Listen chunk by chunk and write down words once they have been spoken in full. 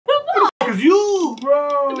fuck is you,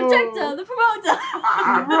 bro? The protector, the promoter.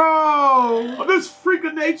 Bro, this freak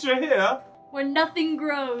of nature here. Where nothing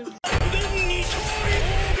grows.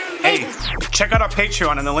 Hey, check out our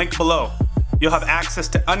Patreon in the link below. You'll have access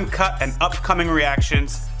to uncut and upcoming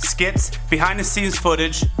reactions, skits, behind-the-scenes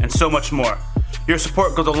footage, and so much more. Your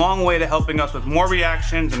support goes a long way to helping us with more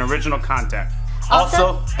reactions and original content.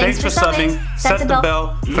 Also, thanks for subbing. Set the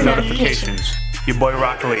bell for notifications. Your boy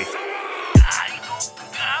YaBoyRockLee.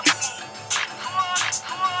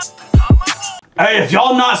 Hey, if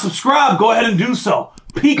y'all not subscribed, go ahead and do so.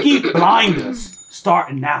 Peaky Blinders,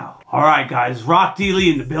 starting now. All right, guys,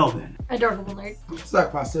 YaBoyRockLee in the building. Adorable nerd.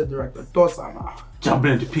 Stack Pastor Director, Tosama.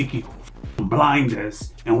 Jumping into Peaky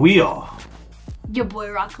Blinders, and we are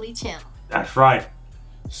YaBoyRockLee channel. That's right.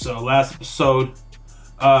 So last episode,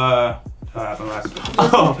 actually,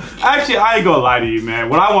 I ain't gonna lie to you, man.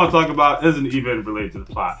 What I want to talk about isn't even related to the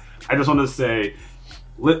plot. I just want to say,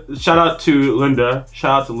 shout out to Linda,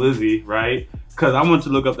 shout out to Lizzie, right? Because I wanted to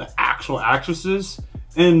look up the actual actresses,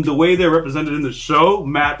 and the way they're represented in the show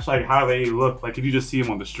match like how they look like if you just see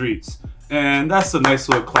them on the streets. And that's a nice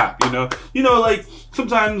little clap, you know. You know, like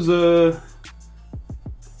sometimes I'm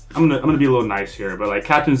gonna be a little nice here, but like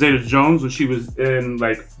Captain Zeta-Jones when she was in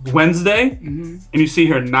like Wednesday, and you see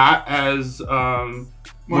her not as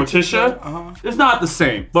Morticia, it's not the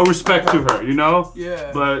same. But respect to her, you know.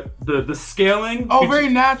 Yeah. But the scaling. Oh, very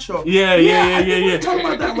natural. Yeah. We were talking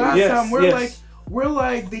about that last time. We're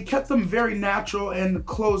like they kept them very natural and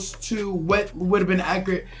close to what would have been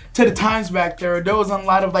accurate to the times back there. There wasn't a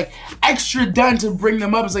lot of like extra done to bring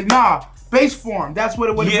them up. It's like nah. Base form, that's what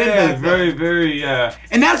it would have been back then. Very,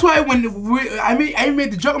 And that's why when I made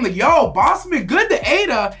the joke, I'm like, yo, boss been good to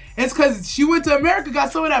Ada. And it's because she went to America,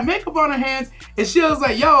 got some of that makeup on her hands, and she was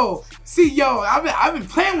like, yo, I've been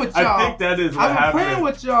playing with y'all. I think that is what happened. I've been playing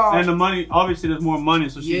with y'all. And the money, obviously there's more money,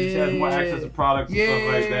 so she has more access to products and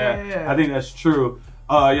stuff like that. I think that's true.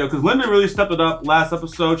 Because Linda really stepped it up last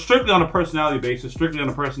episode, strictly on a personality basis, strictly on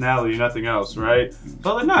a personality, nothing else, right?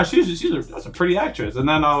 So I was like, nah, that's a pretty actress. And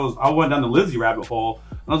then I went down the Lizzie rabbit hole,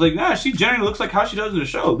 and I was like, nah, she generally looks like how she does in the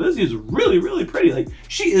show. Lizzie is really, really pretty. Like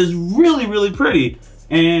she is really, really pretty.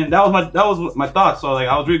 And that was my thoughts. So like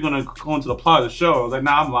I was really gonna go into the plot of the show. I was like,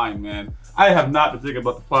 nah, I'm lying, man. I have not been thinking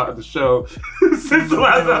about the plot of the show since the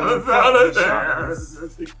last episode.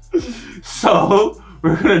 So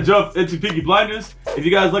we're gonna jump into Peaky Blinders. If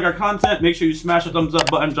you guys like our content, make sure you smash the thumbs up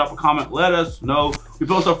button, drop a comment, let us know. We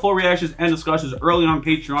post our full reactions and discussions early on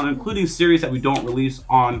Patreon, including series that we don't release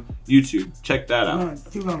on YouTube. Check that out.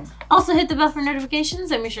 Also hit the bell for notifications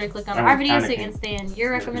and make sure to click on our videos so you can stay in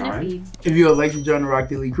your recommended feed. If you would like to join the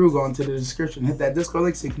YaBoyRockLee crew, go into the description, hit that Discord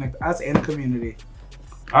link so you can connect us and the community.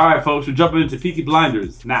 Alright folks, we're jumping into Peaky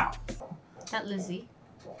Blinders now. That Lizzie.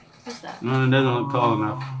 Who's that? No, it doesn't look tall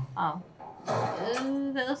enough. Oh.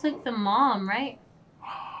 That looks like the mom, right?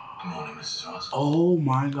 Good morning, Mrs. Ross. Oh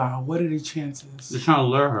my god, what are the chances? They're trying to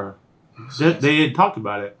lure her. They had talked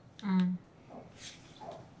about it.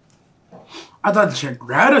 I thought the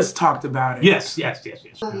Chagrettas talked about it. Yes.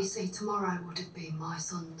 Well, you see, tomorrow would have been my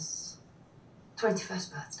son's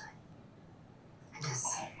 21st birthday. And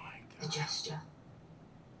as a gesture,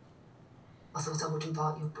 I thought I would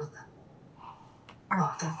invite your brother,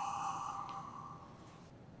 Arthur.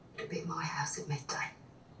 It'll be at my house at midday.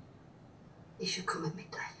 You should come at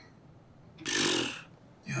midday.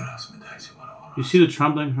 Your house midday, so what I want. You see the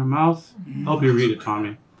trembling in her mouth? I hope you read it,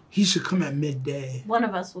 Tommy. He should come at midday. One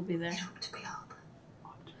of us will be there. You want to be Arthur.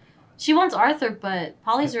 She wants Arthur, but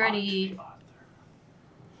Polly's already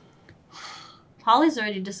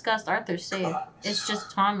discussed Arthur's safe. It's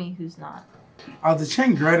just Tommy who's not. Oh, the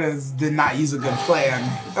Chagrettas did not use a good plan.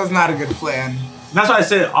 That's not a good plan. That's why I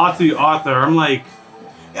said it ought to be Arthur. I'm like,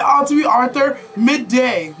 it ought to be Arthur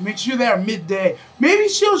midday. Make sure they're midday. Maybe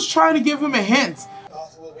she was trying to give him a hint.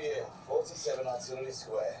 Arthur will be here, 47 Artillery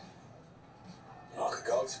Square. Like a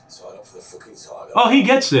goat, tied up for the fucking tiger. oh, he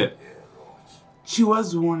gets it. She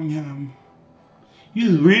was warning him.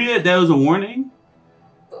 You read it? That was a warning?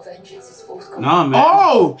 But vengeance is forthcoming. Nah, man.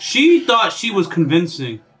 Oh! She thought she was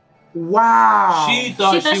convincing. Wow. She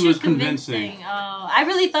thought she was convincing. Oh, I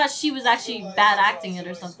really thought she was actually bad acting it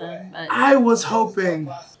or something. But I was hoping.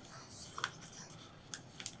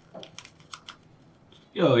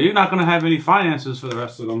 Yo, you're not gonna have any finances for the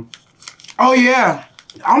rest of them. Oh yeah.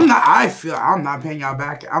 I'm not paying y'all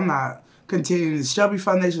back. I'm not continuing. The Shelby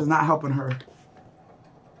Foundation is not helping her.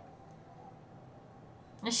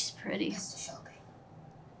 she's pretty. Mr. Shelby,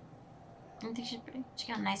 I don't think she's pretty. She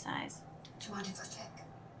got nice eyes. do you mind if I check?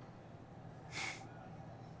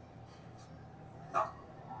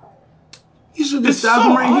 You should just stab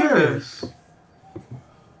him right here.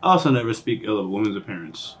 I also never speak ill of a woman's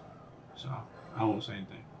appearance, so I won't say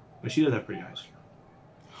anything. But she does have pretty eyes.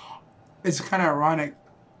 It's kind of ironic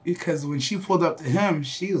because when she pulled up to him,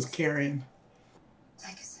 she was carrying.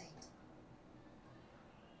 Take a seat.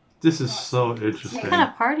 This is so interesting. What kind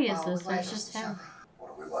of party is this? It's just him.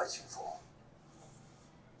 What are we waiting for?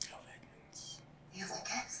 The other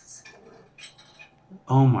guests.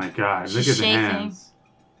 Oh my god, look She's at the shaking. hands.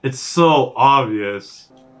 It's so obvious.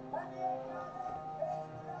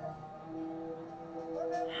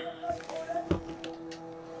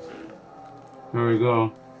 There we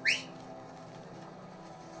go.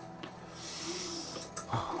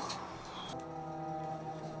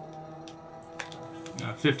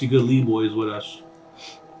 Got 50 good Lee boys with us.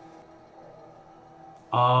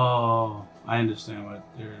 Oh, I understand what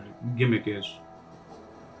their gimmick is.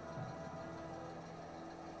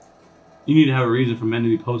 You need to have a reason for men to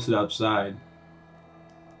be posted outside.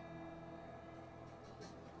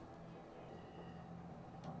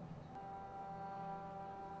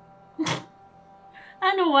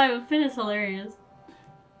 I don't know why, but Finn is hilarious.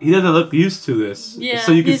 He doesn't look used to this. Yeah,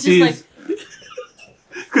 so you can he's see just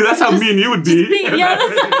because that's how me and you would be. Yeah,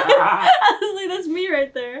 honestly, that's me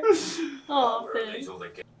right there. Oh, Finn.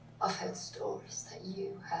 I've heard stories that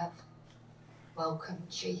you have welcomed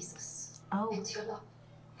Jesus into your life.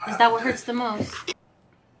 Is that what hurts the most?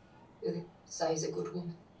 Who they say is a good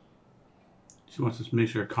woman. She wants to make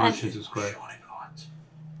sure her conscience is clear.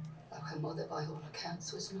 Though her mother, by all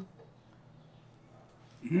accounts, was not.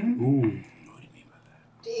 Ooh. What do you mean by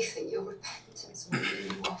that? Do you think your repentance will mean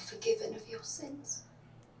you are forgiven of your sins?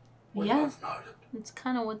 Yeah, it's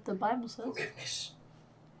kind of what the Bible says. Forgiveness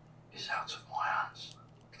is out of my hands.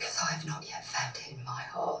 Because I have not yet found it in my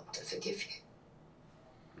heart to forgive you.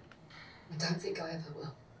 I don't think I ever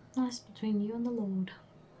will. That's between you and the Lord.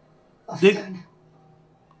 Off They- you go now.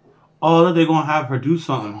 Oh, they're gonna have her do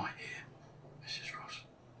something. Mrs. Ross.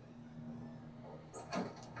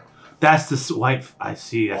 That's the white. I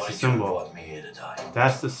see. That's Why the did you symbol. invite me here today?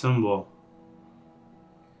 That's the symbol.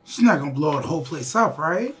 She's not gonna blow the whole place up,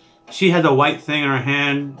 right? She had the white thing in her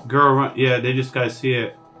hand. Girl, run. Yeah, they just gotta see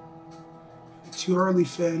it. Too early,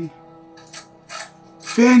 Finn.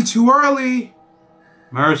 Finn, too early.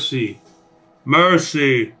 Mercy.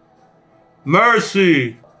 Mercy.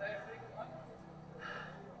 Mercy.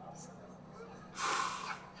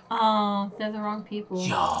 Oh, they're the wrong people.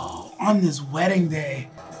 Yo, on this wedding day.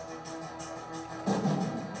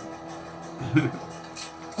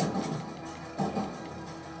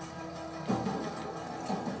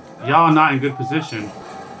 Y'all are not in good position.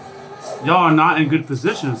 Y'all are not in good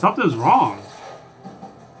position. Something's wrong.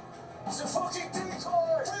 It's a fucking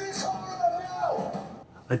decoy! Decoy now!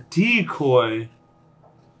 A decoy.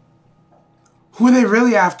 Who are they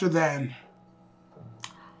really after then?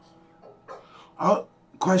 Oh,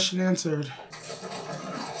 question answered.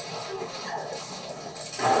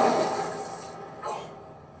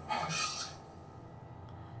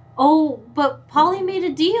 Oh, but Polly made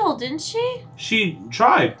a deal, didn't she? She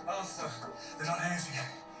tried. Arthur, they're not anything.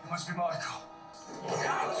 It must be Michael.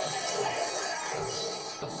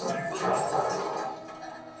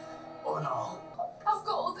 Oh no. I've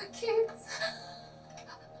got all the kids.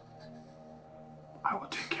 I will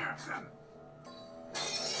take care of them.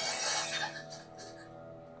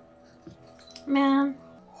 Man.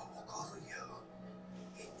 I will cover you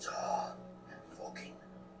in fucking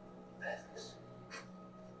beds.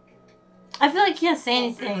 I feel like he can't say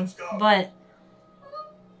anything, but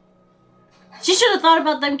she should have thought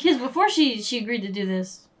about them kids before she agreed to do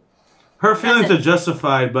this. Her feelings That's are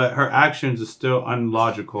justified, but her actions are still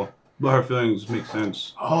unlogical. But her feelings make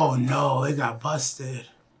sense. Oh no, they got busted.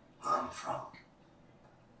 I'm from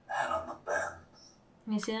head on the bend.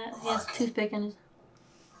 Can you see that? He has a toothpick in his...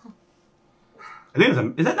 I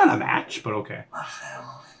think is that not a match? But okay. My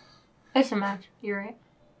family. It's a match. You're right.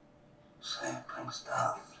 Same brings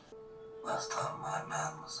down. Last time my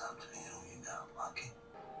man was after you, you got lucky.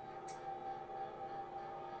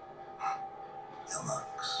 Your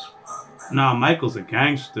luck's run out. Nah, Michael's a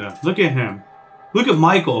gangster. Look at him. Look at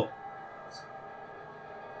Michael.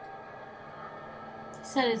 He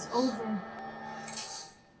said it's over.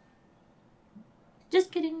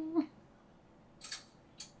 Just kidding.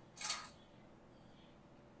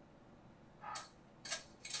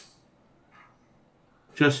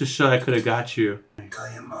 Just to show I could have got you.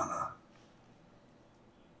 Tell your mother.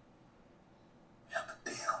 We have a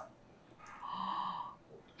deal.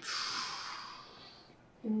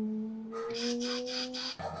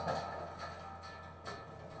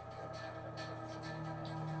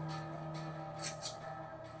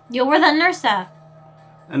 Yo, where that nurse at?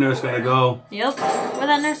 That nurse gotta go. Yep. Where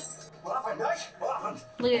that nurse? What happened, Nick? What happened?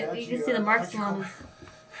 Look at, you can see the marks on his.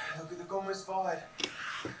 Look at the gun misfired.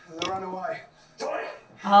 They ran away.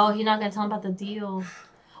 Oh, he's not gonna tell him about the deal.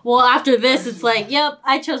 Well, after this, it's like, yep,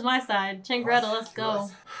 I chose my side. Changretta, let's go.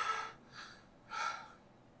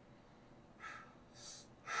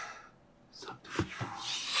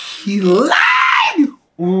 He lied!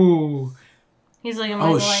 Ooh. He's like,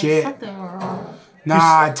 oh, shit. Something wrong.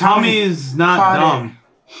 Nah, Tommy's not dumb.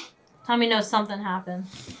 Tommy knows something happened.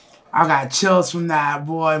 I got chills from that,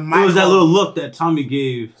 boy. It was that little look that Tommy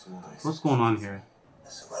gave. What's going on here?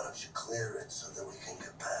 So why don't you clear it so that we can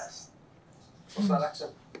get past? What's that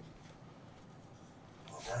accent?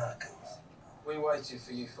 Americans. We waited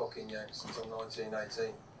for you fucking Yanks until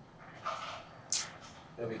 1918.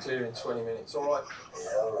 It'll be clear in 20 minutes, alright?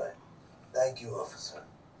 Yeah, alright. Thank you, officer.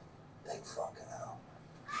 Big fucking hell.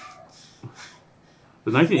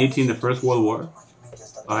 Was 1918 the first World War?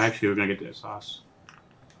 Oh, actually, we're gonna get to the sauce.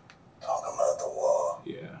 Talking about the war.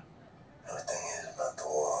 Yeah. Everything is about the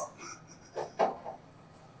war.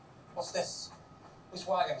 What's this? Which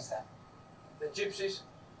wagon is that? The gypsies.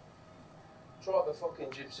 Try the fucking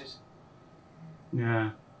gypsies.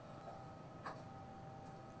 Yeah.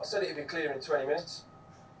 I said it'd be clear in 20 minutes.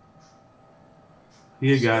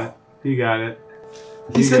 He got it. He got it.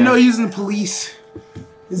 He said no using the police.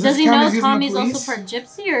 Does he know Tommy's also part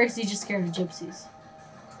gypsy, or is he just scared of gypsies?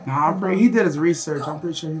 Nah, he did his research. I'm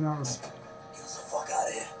pretty sure he knows. Get us the fuck out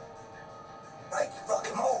of here. Right,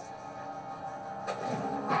 fucking move.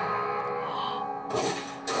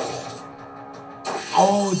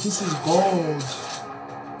 Oh, this is gold.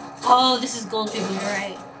 Oh, this is gold, people. You're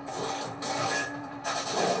right.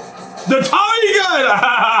 The Tommy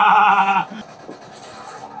gun!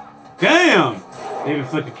 Damn! They even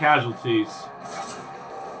inflicted casualties.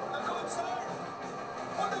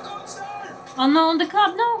 Oh no, the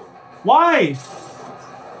cop, no. Why?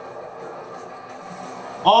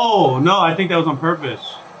 Oh, no, I think that was on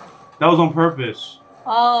purpose. That was on purpose.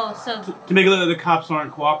 Oh, so... To make it look like the cops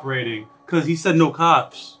aren't cooperating. Because he said no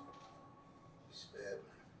cops.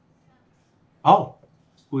 Oh.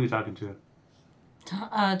 Who are you talking to?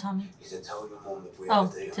 Tommy. He said tell your mom that we Oh,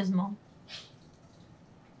 have a deal. it's his mom.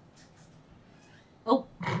 Oh,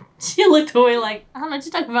 she looked away like, I don't know what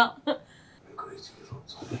you're talking about. Agreed to give up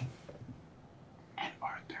Tommy. And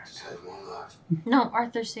Arthur. Save one life. No,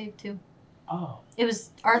 Arthur saved too. Oh. It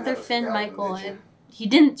was Arthur, Finn, Michael. She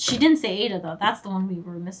didn't say Ada though. That's the one we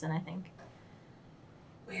were missing, I think.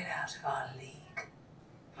 We're out of our league.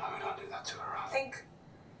 No, we don't do that to her. I think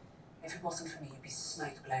if it wasn't for me, you'd be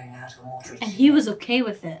smoke blowing out of a water. And he was okay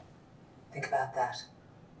with it. Think about that.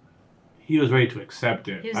 He was ready to accept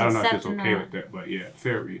it. He was I don't know if he's accepting okay that. with it, but yeah,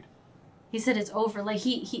 fair read. He said it's over. Like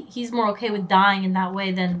he's more okay with dying in that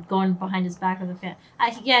way than going behind his back with a fan.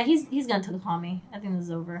 Yeah, he's gonna take Tommy. I think this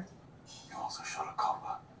is over. You also shot a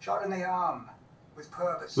copper. Shot in the arm. With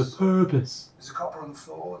purpose. With purpose. There's a copper on the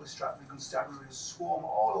floor. The Stratford constabularies swarm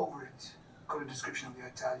all over it. Got a description of the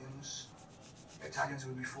Italians. The Italians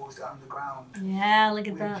would be forced underground. Yeah, look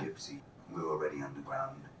at We're that. Gypsy. We're already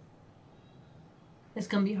underground. It's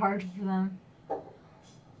gonna be hard for them.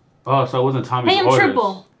 Oh, so it wasn't Tommy's Pay him orders.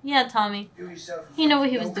 triple. Yeah, Tommy. You yourself He knew what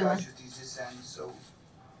he no was doing. casualties this end, so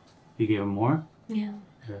He gave him more? Yeah.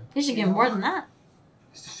 Yeah. He should get more than that.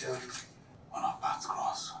 it's to show you. When our paths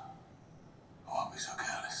cross, I won't be so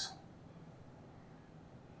careless.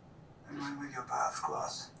 And when will your paths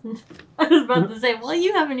cross? I was about to say, well,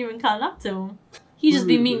 you haven't even caught up to him. He just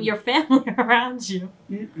be meeting your family around you.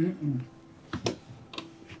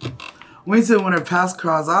 When he said when her paths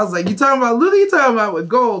cross, I was like, you talking about Lily? You talking about with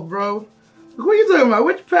gold, bro? What you talking about?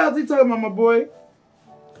 Which paths you talking about, my boy?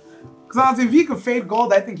 Because honestly, if he could fade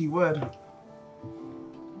gold, I think he would.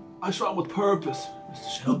 I shot him with purpose.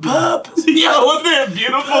 Mr. Shelby. Purpose. Yeah, wasn't that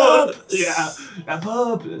beautiful? Purpose. Yeah, that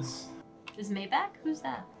purpose. Is Maybach? Who's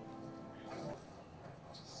that?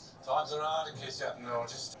 Times are hard in case you haven't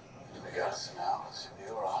noticed. We got us now. It's gonna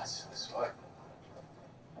be alright. This way.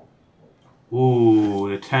 Ooh,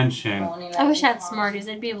 the tension. I wish I had Smarties.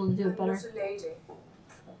 I'd be able to do it better.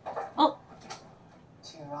 Oh.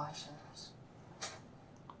 To your rations.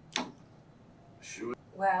 Sure.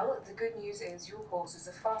 Well, the good news is your horse is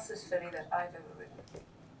the fastest filly that I've ever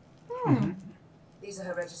ridden. These are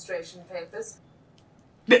her registration papers.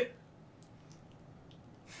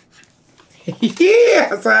 Yeah,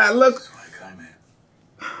 that's how it looks. That's why I came here.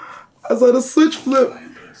 I saw the switch flip. My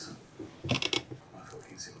person. My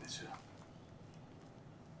fucking signature.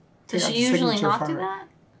 Does Take out she the usually signature not for do her. that?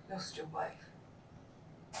 Lost your wife.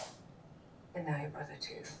 And now your brother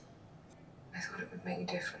too. I thought it would make you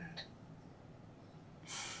different.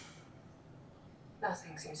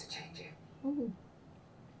 Nothing seems to change you. Ooh.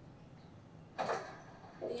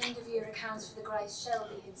 accounts for the Grace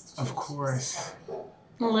Shelby institution. Of course.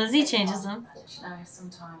 Lizzie changes him. You know,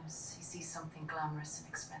 sometimes he sees something glamorous and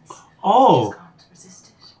expensive. Oh. He just can't resist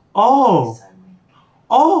it. Oh. So weak.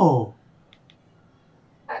 Oh.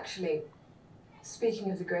 Actually,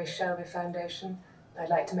 speaking of the Grace Shelby Foundation, I'd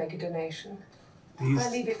like to make a donation. I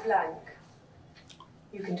leave it blank.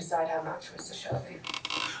 You can decide how much, Mr. Shelby.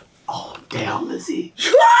 Oh, damn, Lizzie.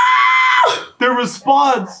 The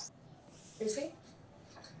response. Lucy,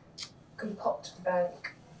 come pop to the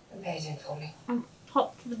bank and pay it in for me.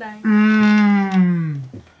 Pop to the bank.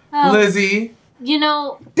 Oh, Lizzie. You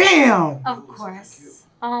know. Damn. Of course.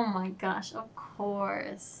 Oh my gosh, of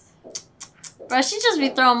course. Bro, she just be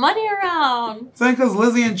throwing money around. It's like because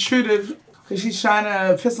Lizzie intruded because she's trying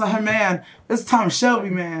to piss on her man. This time Shelby,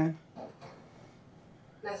 man.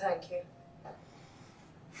 No, thank you.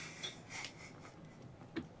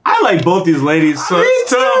 I like both these ladies so Me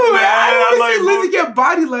too, man. I like see Lizzie get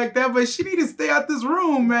body like that, but she need to stay out this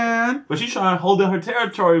room, man. But she's trying to hold down her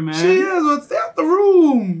territory, man. She is, but stay out the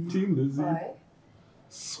room. Team Lizzie. Why?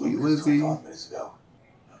 Sweet Lizzie. 5 minutes ago.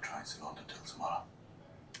 No trains to London till tomorrow.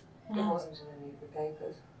 It wasn't in any of the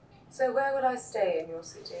papers. So where would I stay in your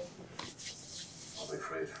city? I'll be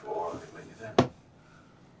free at 4. I can meet you then.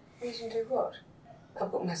 Meet and do what? I'll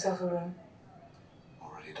book myself a room.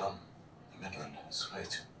 Already done. The Midland.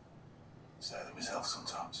 Sweet. Stay there myself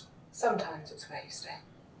sometimes. Sometimes it's where you stay.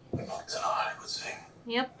 Not tonight, I would sing.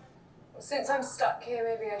 Yep. Well, since I'm stuck here,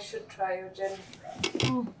 maybe I should try your gin.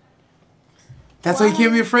 That's why you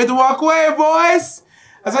can't be afraid to walk away, boys.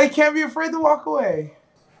 That's why you can't be afraid to walk away.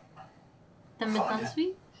 The Midland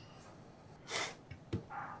Suite?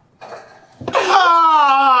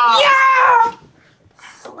 Ah! Yeah!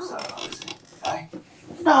 So sad, Lizzie. Hey?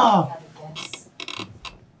 No.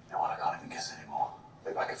 No, I can't even kiss anymore.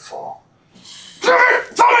 Be back at 4.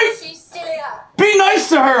 Tommy! She's still here. Be nice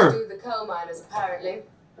to her. Do the coal miners, apparently.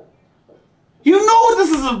 You know what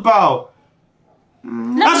this is about.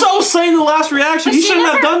 That's what I was saying in the last reaction. He shouldn't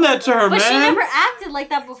have done that to her, man. But she never acted like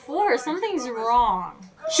that before. Something's wrong.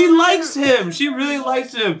 She likes him. She really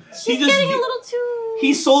likes him. She's getting a little too.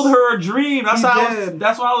 He sold her a dream. That's He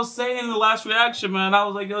what I was saying in the last reaction, man. I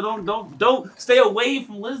was like, yo, don't stay away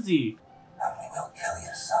from Lizzie. And we will kill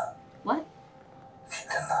your son. What? If you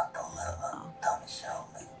cannot deliver, don't show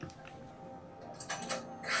me.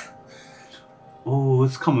 Oh,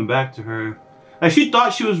 it's coming back to her. Like, she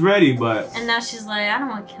thought she was ready, but... And now she's like, I don't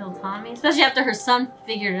want to kill Tommy. Especially after her son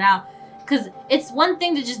figured it out. Because it's one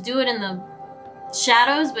thing to just do it in the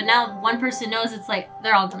shadows, but now one person knows, it's like,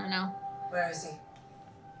 they're all going to know. Where is he?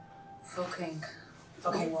 Fucking.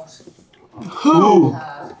 Fucking what? Who?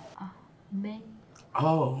 May.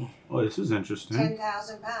 Oh, this is interesting.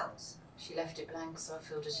 £10,000. She left it blank, so I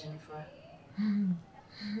filled it in for her.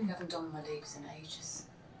 I haven't done my leaves in ages.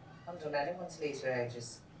 I haven't done anyone's leaves for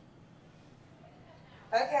ages.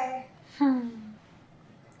 Okay.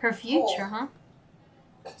 Her future, huh?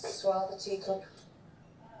 Swallow the teacup.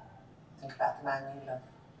 Think about the man you love.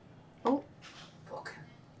 Oh. Fuck him.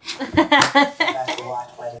 That's the white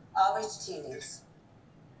wedding. I'll read the tea leaves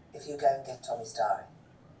if you go and get Tommy's diary.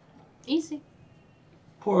 Easy.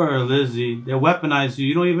 Poor Lizzie. They weaponize you.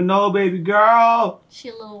 You don't even know, baby girl. She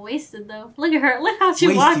a little wasted, though. Look at her. Look how she's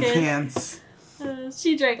Wasty walking. pants.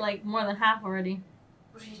 She drank, like, more than half already.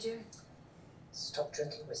 What are you doing? Stop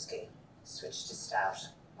drinking whiskey. Switch to stout.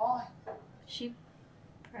 Why? She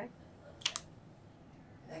pregnant.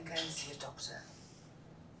 Then go and see a doctor.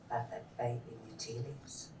 Have that baby in your tea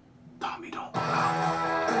leaves. Tommy, don't.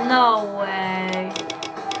 No way.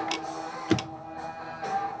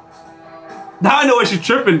 Now I know why she's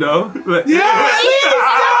tripping, though. But Yeah! It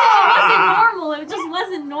wasn't normal. It just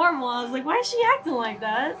wasn't normal. I was like, why is she acting like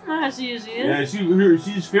that? That's not how she usually is. Yeah,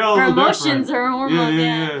 she's feeling her a little emotions, different. her hormones,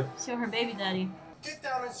 Yeah. Show her baby daddy. Get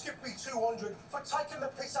down and skip me 200 for taking the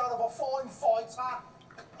piss out of a fine fighter.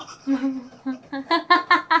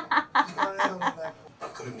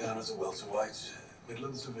 Put him down as a welterweight,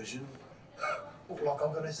 Midlands division. Look like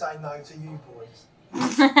I'm going to say no to you boys.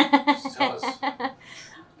 Just tell us.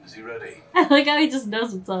 Is he ready? I like how he just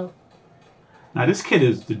knows what's up. Now this kid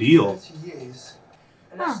is the deal. 30 years.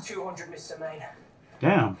 And that's 200, Mr. Main.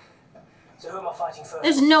 Damn. So who am I fighting first?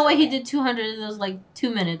 There's no way he did 200 in those, like, 2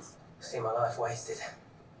 minutes. See my life wasted.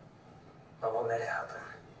 I won't let it happen.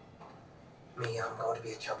 Me, I'm going to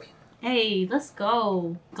be a champion. Hey, let's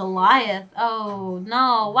go. Goliath. Oh,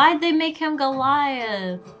 no. Why'd they make him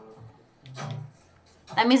Goliath?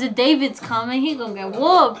 That means if David's coming, he gonna get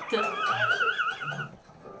whooped. Look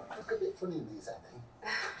a bit funny in these, I think.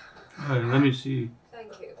 Alright, let me see.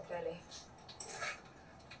 Thank you, Belly.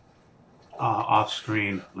 Off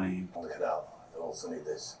screen, lame. Look it out. They'll also need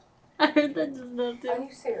this. I heard that just now too. Are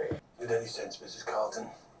you serious? With any sense, Mrs. Carlton,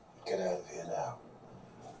 get out of here now.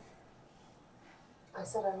 I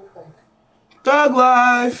said I would wait. Thug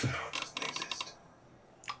life. Doesn't exist.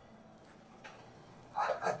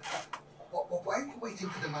 Why are you waiting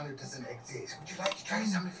for the man who doesn't exist? Would you like to try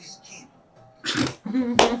some of his skin?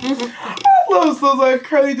 I love stuff like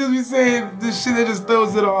Curly just be saying this shit that just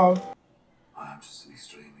throws it off. I am just an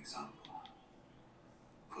extreme example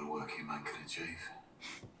of what a working man can achieve.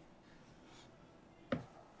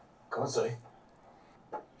 Come on, Sonny.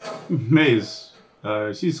 Maze.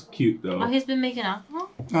 She's cute though. Oh, he's been making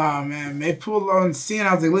alcohol? Oh man, they pulled on scene.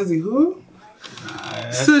 I was like, Lizzie, who?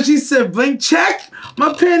 So she said, blank check.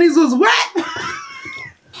 My panties was wet.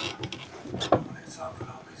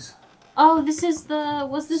 Oh, this is the.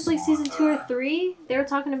 Was this like season 2 or 3? They were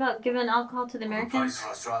talking about giving alcohol to the Americans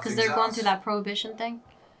because they're going through that prohibition thing.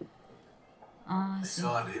 I see.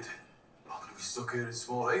 Decided I'm going to be stuck here in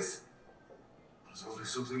Small Heath. Let's go do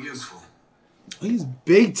something useful. He's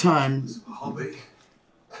big time. A hobby,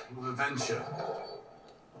 an adventure.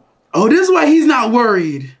 Oh, this is why he's not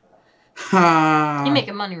worried. Ha. You're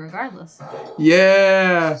making money regardless.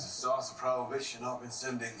 Yeah. Since the start of Prohibition, I've been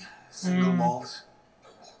sending single malt,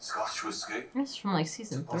 Scotch whiskey. That's from like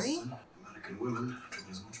season 3. Boston. American women drink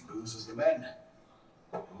as much booze as the men.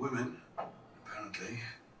 The women, apparently,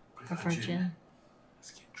 prefer gin.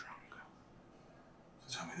 Let's get drunk.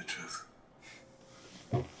 So tell me the truth.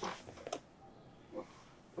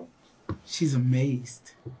 She's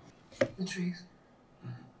amazed. The truth.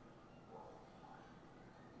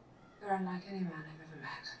 You're unlike any man I've ever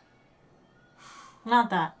met. Not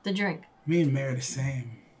that. The drink. Me and Mary are the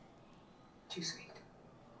same. Too sweet.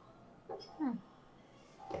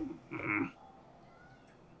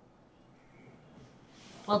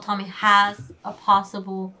 Well, Tommy has a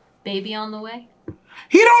possible baby on the way.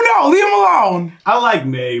 He don't know. Leave him alone. I like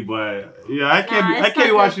May, but yeah, I can't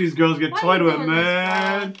be watching these girls get toyed with,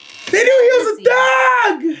 man. They knew he was a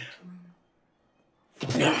dog.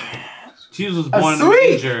 Jesus was born in a Sweet.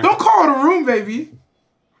 manger. Don't call it a room, baby.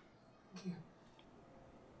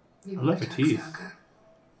 I love her teeth.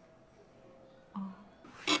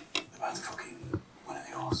 About fucking one of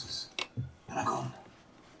the horses. And a gun.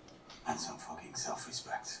 And some fucking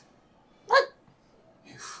self-respect. What?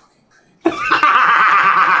 You fucking pig.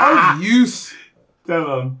 How's use?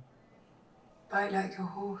 Tell him. Bite like your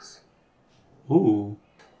horse. Ooh.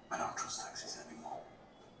 I don't trust taxis anymore.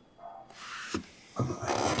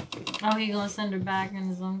 Oh, he gonna send her back in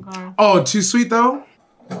his own car. Oh, too sweet though?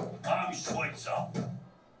 I'm sweet, so.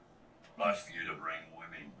 Nice for you to bring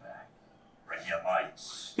women back. Bring your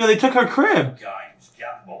mates. Yeah, they took her crib. Games,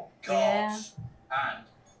 gamble, cards, and...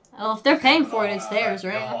 Well, if they're paying for it, it's theirs,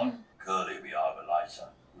 right? Curly be over later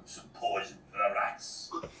with some poison for the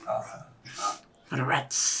rats. For the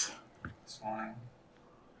rats. This morning.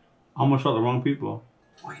 Almost shot the wrong people.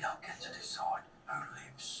 We don't get to decide who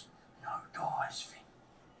lives, no dies, Finn.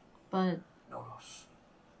 But... Not us.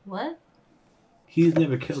 What? He's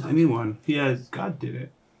never killed anyone. He has... God did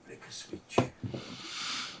it. Flick a switch. In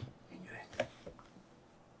your head.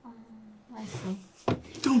 I see.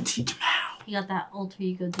 Don't teach him how. He got that alter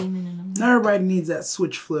ego demon in him. Not everybody needs that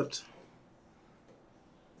switch flipped.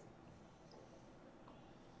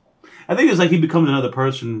 I think it's like he becomes another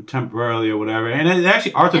person temporarily or whatever. And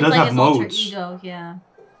actually, Arthur It's does like have his modes. alter ego, yeah.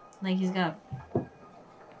 Like he's got...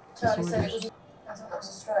 Charlie said it was... I thought it was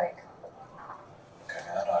a strike. Okay,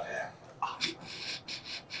 that idea.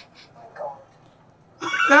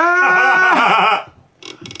 Ah!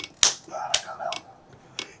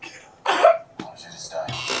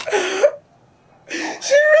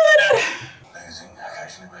 She really did. Losing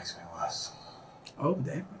occasionally makes me worse. Oh,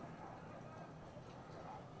 damn.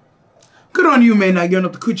 Good on you, man, not giving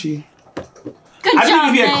up the coochie. Good I job, think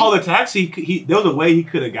if he had man. called a taxi, there was a way he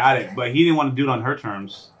could have got it, but he didn't want to do it on her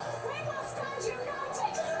terms.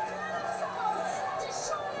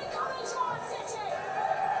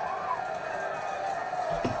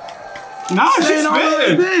 Nah, she's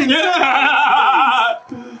spitting. Yeah.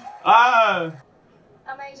 I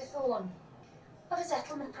made a thorn of a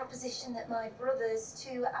settlement proposition that my brother's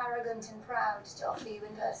too arrogant and proud to offer you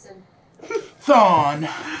in person. Thorn.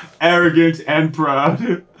 Arrogant and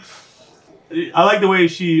proud. I like the way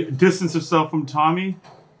she distanced herself from Tommy.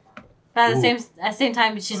 But at the same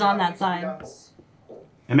time, she's on that side.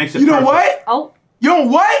 It makes it You know perfect. what? Oh. You know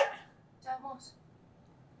what? Don't what?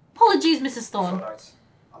 Apologies, Mrs. Thorne.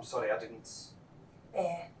 I'm sorry, I didn't...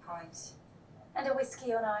 Beer, pint. And a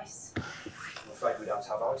whiskey on ice. I'm afraid we don't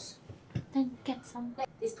have ice. Then get some.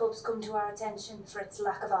 This pub's come to our attention for its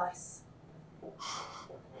lack of ice.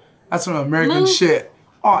 That's some American shit.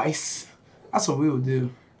 Ice. That's what we would do.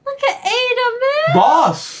 Look at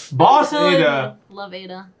Boss Ada. Love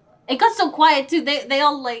Ada. It got so quiet too. They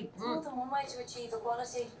all like. More than one way to achieve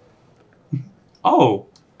equality. Oh.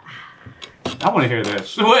 I want to hear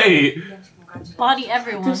this. Wait. Body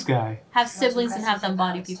everyone. This guy. Have siblings and have them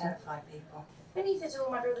body people. Beneath it all,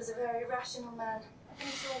 my brother's a very rational man.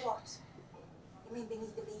 Beneath all what? You mean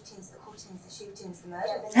beneath the beatings, the cuttings, the shootings, the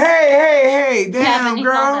murder? Hey, damn,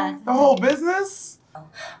 girl. The whole business?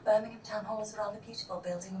 Birmingham Town Hall is a rather beautiful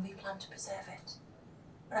building and we plan to preserve it.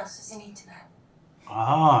 What else does he need to know?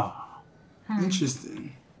 Ah.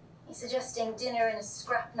 Interesting. He's suggesting dinner in a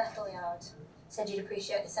scrap metal yard. Said you'd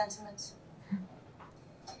appreciate the sentiment.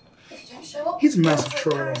 If you don't show up, he's a massive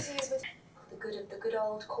troll. The good of the good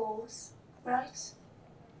old cause, right?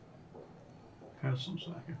 Have some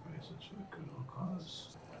sacrifices for the good old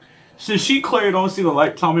cause. Since she clearly don't see the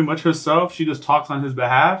light tell me much herself, she just talks on his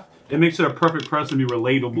behalf. It makes her a perfect person to be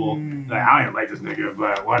relatable. Like, I don't like this nigga,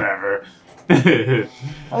 but whatever.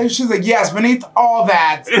 She's like, yes, beneath all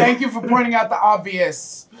that, thank you for pointing out the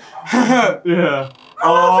obvious. Yeah.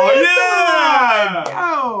 Oh, yeah!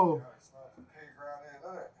 Yo!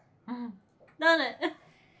 Done it.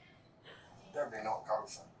 Definitely not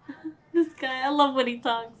kosher. This guy, I love when he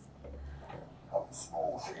talks. I'm a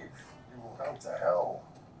small thief. You will go to hell.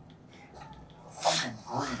 Fucking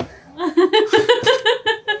breathing.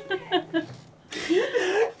 He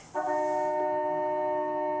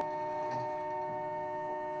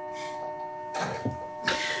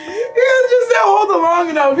just said hold it long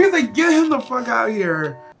enough. He's like, get him the fuck out of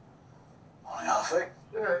here. I think.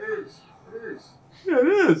 Yeah, it is. It is. Yeah, it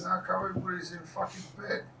is. How come everybody's in fucking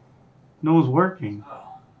bed? No one's working.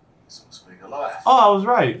 This must be alive. Oh, I was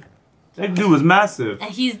right. That dude was massive.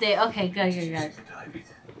 And he's there. Okay, good.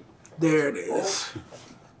 There it is.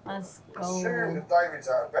 Let's go. Assume that David's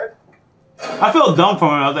out of bed. I felt dumb for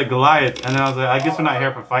him. I was like, Goliath. And then I was like, I guess we're not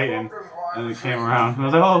here for fighting. And he came around. And I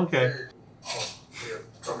was like, oh, okay. Yeah,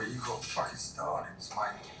 probably you got fucking startings,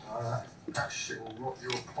 mate. Alright. That shit will rock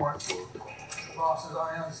your point for it. Bosses,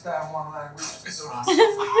 I understand one language. It's alright.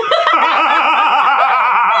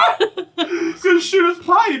 Gonna shoot his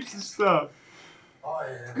pipes and stuff. Oh,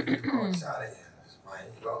 yeah, you've got Italians, mate.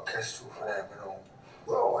 You've got a kestrel for them and all.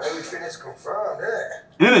 Well, everything is confirmed,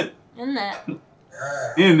 yeah. In it. In that.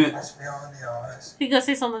 Yeah. In it. That's behind the eyes. He gonna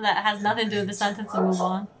say something that has nothing to do with the sentence and move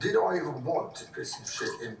on. Did I even want to piss some shit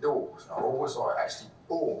indoors? Or was I actually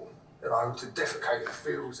born, you know, to defecate in the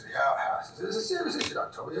fields and the outhouses? It's a serious issue,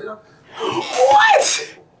 that Tommy, you know?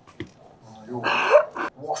 What? You'll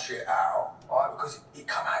wash it out, right? Because it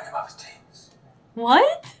come out of your mother's tins.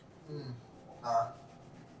 What? Nah.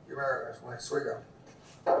 The Americans want it sweeter.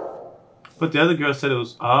 But the other girl said it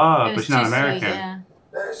was, but she's not American. Sweet, yeah.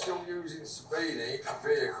 They're still using Sabini for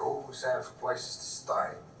vehicles and for places to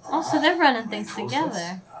stay. Oh, so they're running things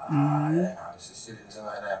together. Yeah, no, it's the citizens and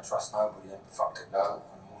they don't trust nobody and fuck to go.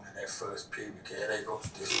 And morning their first pubic hair, they got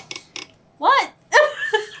traditions. What?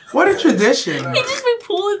 What a tradition. He just be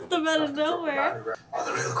pulling stuff out of nowhere. Well,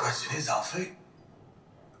 the real question is, Alfie,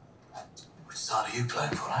 which side are you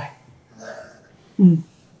playing for, eh?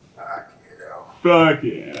 Fuck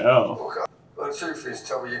yeah. Well, the truth is,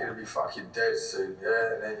 Tommy, you're going to be fucking dead soon,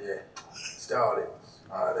 yeah? And then you started.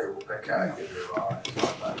 They will back out and give you a ride.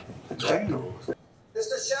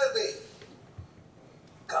 Mr. Shelby,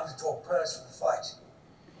 comes to a personal fight.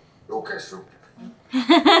 Your kestrel.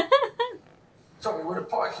 Tommy, when a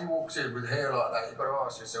pikey walks in with hair like that, you've got to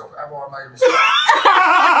ask yourself, have I made a mistake?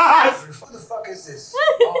 What the fuck is this?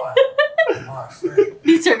 My friend.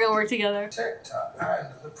 These two are gonna work together. Protector and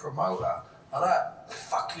the promoter of that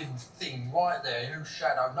fucking thing right there in whose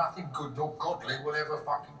shadow nothing good nor godly will ever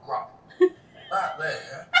fucking grow. That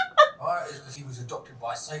there, right, is because he was adopted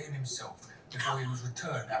by Satan himself before he was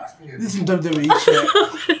returned out of fear. This is WWE shit.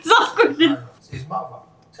 It's awkward. His mother,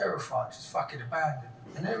 terrified, she's fucking abandoned.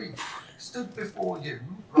 And there he stood before you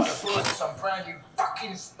like a bird of some brand new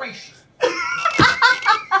fucking species. I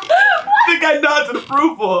think I nodded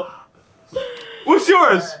approval. What's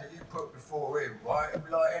yours? Man that you put before him, right? It'd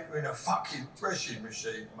be like entering a fucking threshing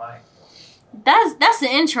machine, mate. That's the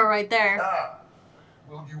intro right there. Now,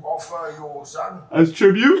 will you offer your son? As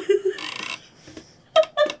tribute?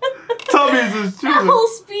 Tell me it's his That tribute. whole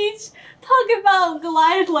speech talking about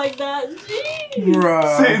Goliath like that. Jeez.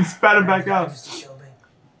 Bruh. Satan spat him back out.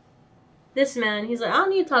 This man, he's like, I don't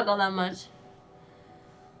need to talk all that much.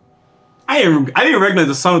 I didn't recognize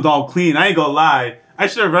the sun was all clean. I ain't gonna lie. I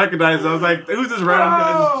should have recognized it. I was like, who's this random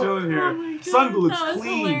guy just chilling here? Oh Sun looks that was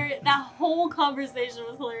clean. hilarious. That whole conversation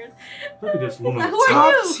was hilarious. Look at this woman. Like, who with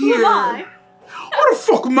are top you? Who am I? What the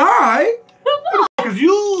fuck am I? Who the fuck protectors,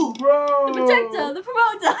 you, bro. The protector, the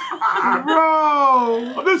promoter.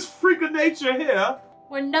 Bro. Of this freak of nature here.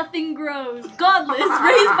 Where nothing grows. Godless,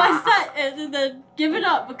 raised by Satan, and then given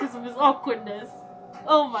up because of his awkwardness.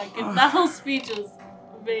 Oh my goodness, that whole speech was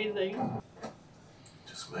amazing.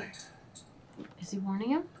 Just me. Is he warning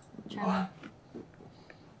him? What?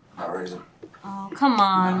 No reason. Oh, come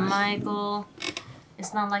on, Michael.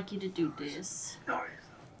 It's not like you to do this. No reason.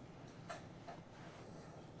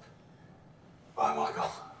 Bye,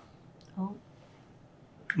 Michael. Oh.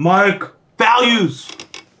 Mike, values.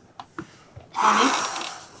 Tommy,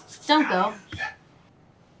 don't go.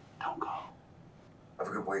 Don't go. Have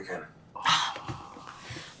a good weekend.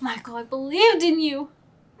 Michael, I believed in you.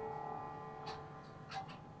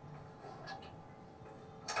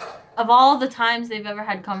 Of all the times they've ever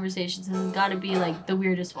had conversations, this has got to be like the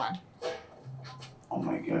weirdest one. Oh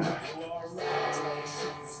my god.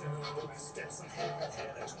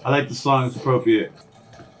 I like the song. It's appropriate.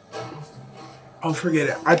 Oh, forget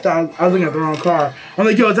it. I thought I was looking at the wrong car. I'm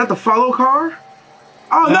like, yo, is that the follow car?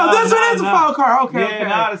 Oh, no, this one is the follow car. Okay, yeah,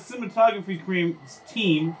 nah, the cinematography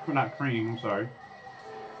team, not cream, I'm sorry.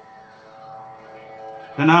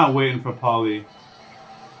 They're not waiting for Polly.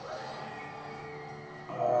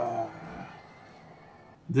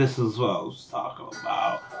 This is what I was talking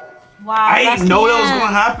about. Wow, I didn't know that was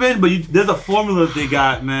gonna happen, but there's a formula they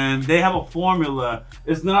got, man. They have a formula.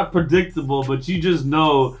 It's not predictable, but you just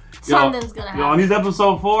know. Something's gonna happen. On these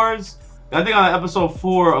episode 4s, I think on episode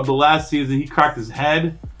 4 of the last season, he cracked his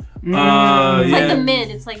head. It's like the mid.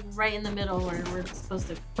 It's like right in the middle where we're supposed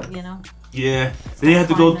to, you know. Yeah. Then you have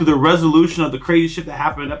to go through the resolution of the crazy shit that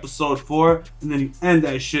happened in episode 4, and then you end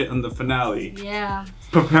that shit in the finale. Yeah.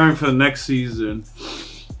 Preparing for the next season.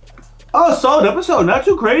 Oh, solid episode. Not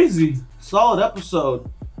too crazy. Solid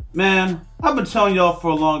episode. Man, I've been telling y'all for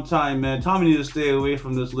a long time, man. Tommy needs to stay away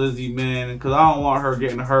from this Lizzie, man, because I don't want her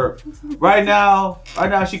getting hurt. Right now,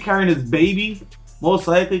 she carrying his baby, most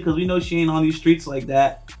likely, because we know she ain't on these streets like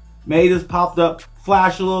that. May just popped up,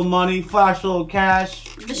 flash a little money, flash a little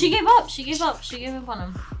cash. But she gave up. She gave up. She gave up on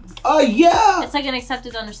him. Oh, yeah. It's like an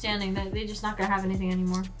accepted understanding that they're just not gonna have anything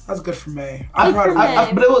anymore. That's good for May. But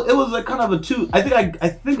it was like kind of a two. I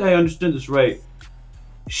think I understood this right.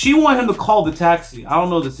 She wanted him to call the taxi. I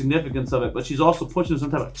don't know the significance of it, but she's also pushing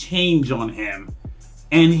some type of change on him.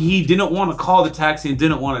 And he didn't want to call the taxi and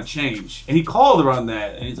didn't want to change. And he called her on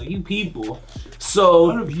that. And he's like, you people.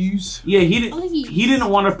 So yeah, he didn't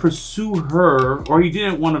want to pursue her, or he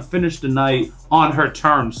didn't want to finish the night on her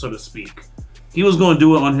terms, so to speak. He was going to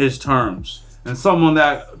do it on his terms. And someone in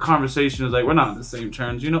that conversation is like, we're not on the same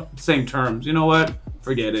terms, you know? Same terms. You know what?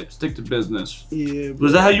 Forget it. Stick to business. Yeah.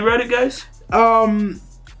 Was that how you read it, guys?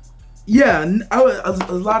 Yeah,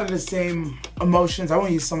 a lot of the same emotions. I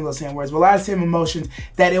won't use some of those same words, but a lot of the same emotions.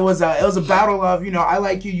 That it was a battle of, you know, I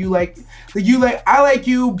like you, you like, I like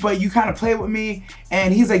you, but you kind of play with me.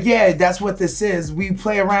 And he's like, yeah, that's what this is. We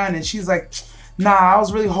play around, and she's like, nah, I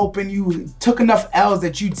was really hoping you took enough L's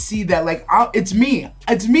that you'd see that, like, it's me.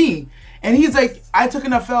 And he's like, I took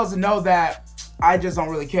enough L's to know that I just don't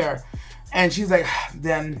really care. And she's like,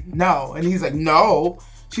 then no. And he's like, no.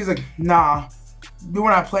 She's like, nah.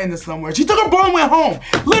 We're not playing this no more. She took her ball and went home.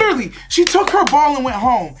 Literally, she took her ball and went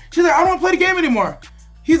home. She's like, I don't want to play the game anymore.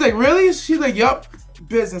 He's like, really? She's like, yup,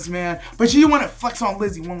 business, man. But she didn't want to flex on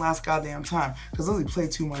Lizzie one last goddamn time. Because Lizzie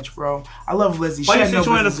played too much, bro. I love Lizzie. Why did you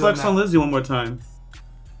want to flex on Lizzie one more time?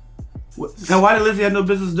 Now, why did Lizzie have no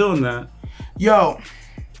business doing that? Yo,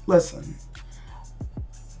 listen.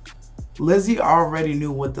 Lizzie already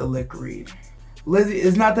knew what the lick read. Lizzie,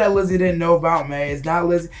 it's not that Lizzie didn't know about May. It's not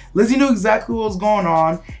Lizzie. Lizzie knew exactly what was going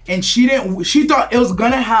on, and she thought it was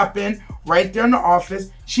gonna happen right there in the office.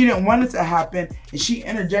 She didn't want it to happen, and she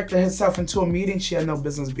interjected herself into a meeting she had no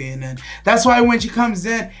business being in. That's why when she comes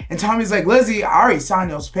in and Tommy's like, Lizzie, I already signed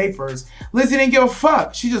those papers. Lizzie didn't give a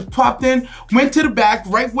fuck. She just popped in, went to the back,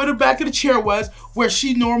 right where the back of the chair was, where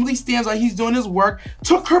she normally stands while he's doing his work,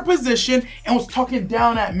 took her position, and was talking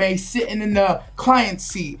down at May, sitting in the client's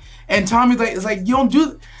seat. And Tommy's like, it's like, you don't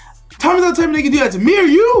do, Tommy's not the type of nigga do that to me or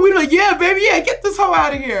you. We'd be like, yeah, baby, yeah, get this hoe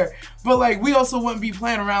out of here. But like, we also wouldn't be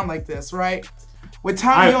playing around like this, right? With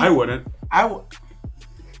Tommy, I wouldn't.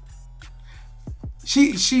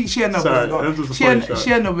 She had no business going. She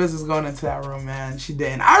had no business going into that room, man. She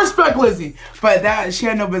didn't. I respect Lizzie, but she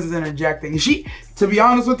had no business interjecting. To be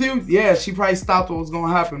honest with you, yeah, she probably stopped what was going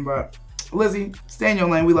to happen. But Lizzie, stay in your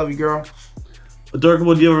lane. We love you, girl.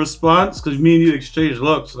 Adorkable, do you have a response? Because me and you exchanged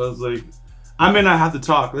looks. So I was like, I may not have to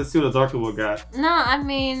talk. Let's see what Adorkable got. No, I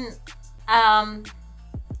mean, no,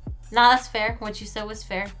 that's fair. What you said was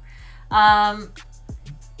fair.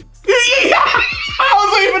 I was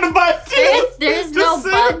waiting for the but too. There is no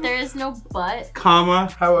but. There is no but. Comma.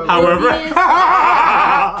 However.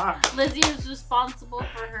 Lizzie is responsible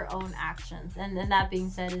for her own actions, and that being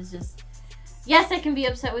said, is just yes, I can be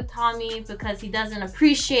upset with Tommy because he doesn't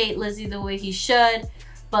appreciate Lizzie the way he should,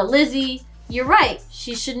 but Lizzie, you're right.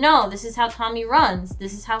 She should know this is how Tommy runs.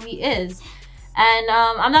 This is how he is. And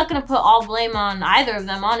I'm not gonna put all blame on either of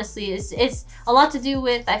them. Honestly, it's a lot to do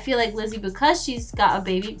with, I feel like, Lizzie, because she's got a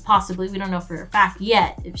baby. Possibly, we don't know for a fact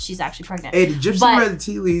yet if she's actually pregnant. Hey, the Gypsy read the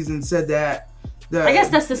tea leaves and said that. I guess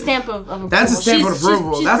that's the stamp of approval. That's a stamp of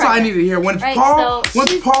approval. She's that's all I needed to hear. When right,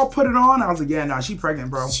 Paul put it on, I was like, yeah, nah, she pregnant,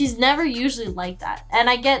 bro. She's never usually like that, and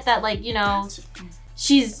I get that, like, you know,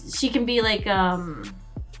 she can be like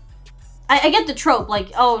I get the trope, like,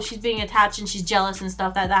 oh, she's being attached and she's jealous and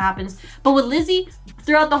stuff, that happens. But with Lizzie,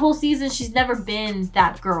 throughout the whole season, she's never been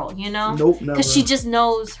that girl, you know? Nope, never. Because she just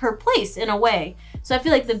knows her place in a way. So I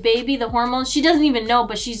feel like the baby, the hormones, she doesn't even know,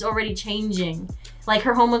 but she's already changing. Like,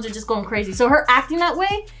 her hormones are just going crazy. So her acting that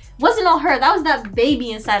way wasn't all her. That was that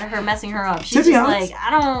baby inside of her messing her up. She's just honest, like,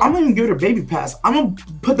 I'm not even give her a baby pass. I'm going to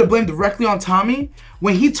put the blame directly on Tommy.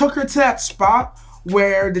 When he took her to that spot,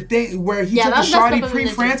 where he took the shawty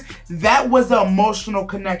pre-France, that was the emotional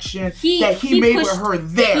connection that he made with her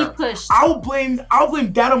there. He pushed. I'll blame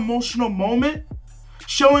that emotional moment,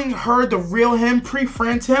 showing her the real him,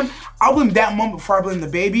 pre-France him. I'll blame that moment before I blame the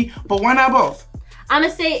baby. But why not both? I'm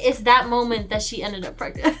gonna say it's that moment that she ended up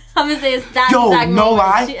pregnant. I'm gonna say it's that exact moment. No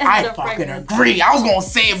lie, she I fucking agree. I was gonna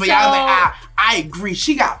say it, but y'all like, I agree.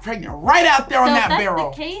 She got pregnant right out there on that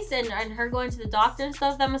barrel. If that's the case, and her going to the doctor and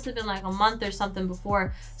stuff, that must have been like a month or something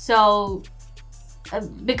before. So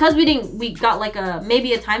because we got like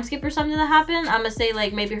maybe a time skip or something that happened, I'm gonna say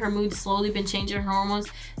like maybe her mood's slowly been changing, her hormones.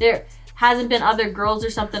 There hasn't been other girls or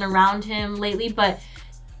something around him lately, but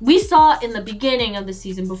we saw in the beginning of the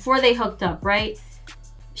season before they hooked up, right?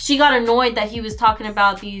 She got annoyed that he was talking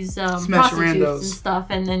about these prostitutes and stuff,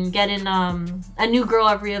 and then getting a new girl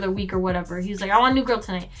every other week or whatever. He was like, I want a new girl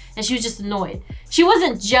tonight. And she was just annoyed. She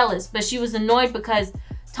wasn't jealous, but she was annoyed because,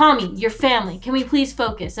 Tommy, your family, can we please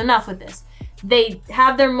focus? Enough with this. They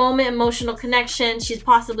have their moment, emotional connection. She's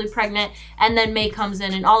possibly pregnant, and then May comes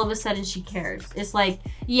in, and all of a sudden she cares. It's like,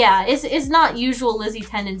 yeah, it's not usual Lizzie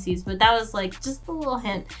tendencies, but that was like just a little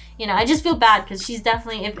hint. You know, I just feel bad because she's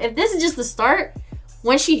definitely, if this is just the start,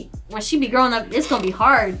 when she be growing up, it's gonna be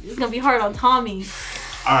hard. It's gonna be hard on Tommy.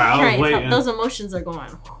 All right, I was waiting. Those emotions are going.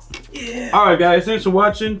 Yeah. All right, guys, thanks for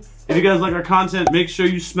watching. If you guys like our content, make sure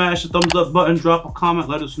you smash the thumbs up button, drop a comment,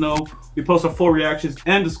 let us know. We post our full reactions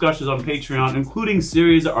and discussions on Patreon, including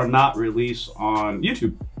series that are not released on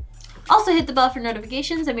YouTube. Also, hit the bell for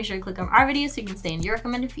notifications and make sure to click on our videos so you can stay in your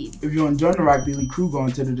recommended feed. If you want to join the YaBoyRockLee crew, go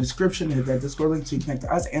into the description and hit that Discord link so you can connect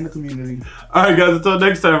to us and the community. All right, guys, until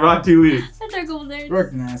next time, YaBoyRockLee.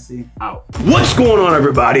 Work nasty. Out. What's going on,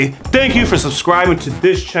 everybody? Thank you for subscribing to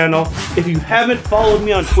this channel. If you haven't followed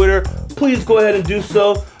me on Twitter, please go ahead and do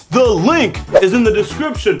so. The link is in the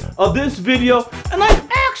description of this video, and I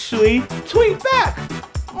actually tweet back.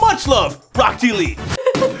 Much love, YaBoyRockLee.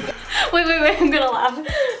 Wait, I'm gonna laugh.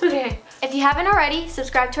 Okay. If you haven't already,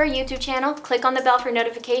 subscribe to our YouTube channel, click on the bell for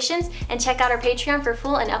notifications, and check out our Patreon for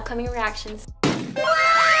full and upcoming reactions.